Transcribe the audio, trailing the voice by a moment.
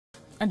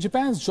And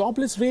Japan's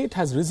jobless rate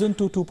has risen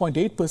to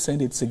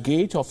 2.8%. It's a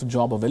gauge of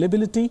job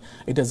availability.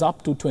 It is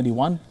up to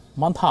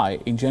 21-month high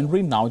in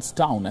January. Now it's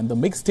down. And the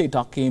mixed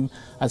data came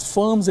as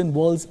firms in the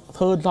world's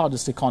third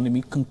largest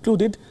economy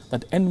concluded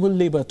that annual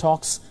labor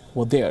talks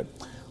were there.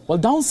 While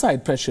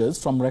downside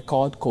pressures from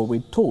record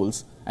COVID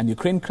tolls and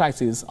Ukraine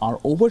crisis are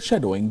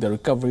overshadowing the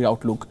recovery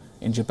outlook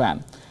in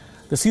Japan.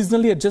 The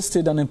seasonally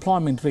adjusted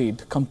unemployment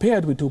rate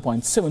compared with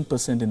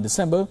 2.7% in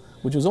December,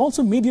 which was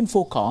also median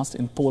forecast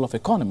in poll of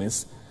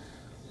economists.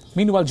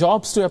 Meanwhile,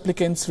 jobs to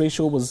applicants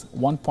ratio was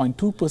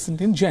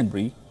 1.2% in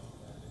January.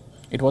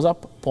 It was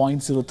up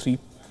 0.03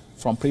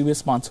 from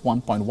previous month's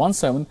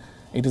 1.17.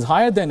 It is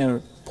higher than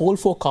a poll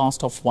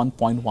forecast of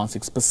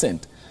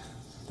 1.16%.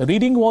 The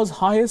reading was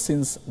highest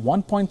since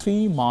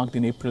 1.3 marked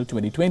in April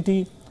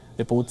 2020.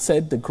 Report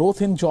said the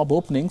growth in job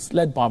openings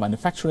led by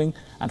manufacturing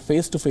and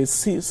face-to-face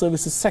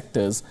services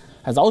sectors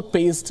has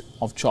outpaced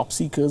of job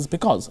seekers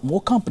because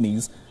more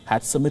companies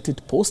had submitted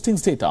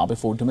postings data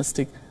before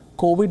domestic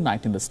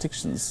COVID-19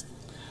 restrictions.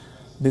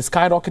 They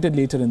skyrocketed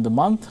later in the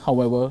month.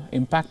 However,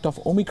 impact of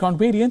Omicron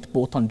variant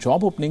both on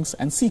job openings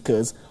and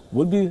seekers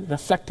will be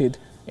reflected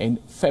in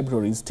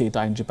February's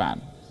data in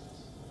Japan.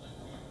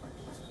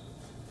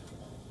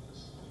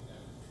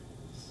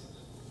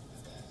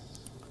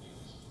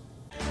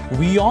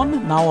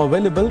 WION now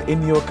available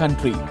in your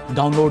country.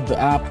 Download the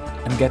app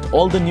and get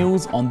all the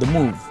news on the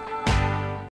move.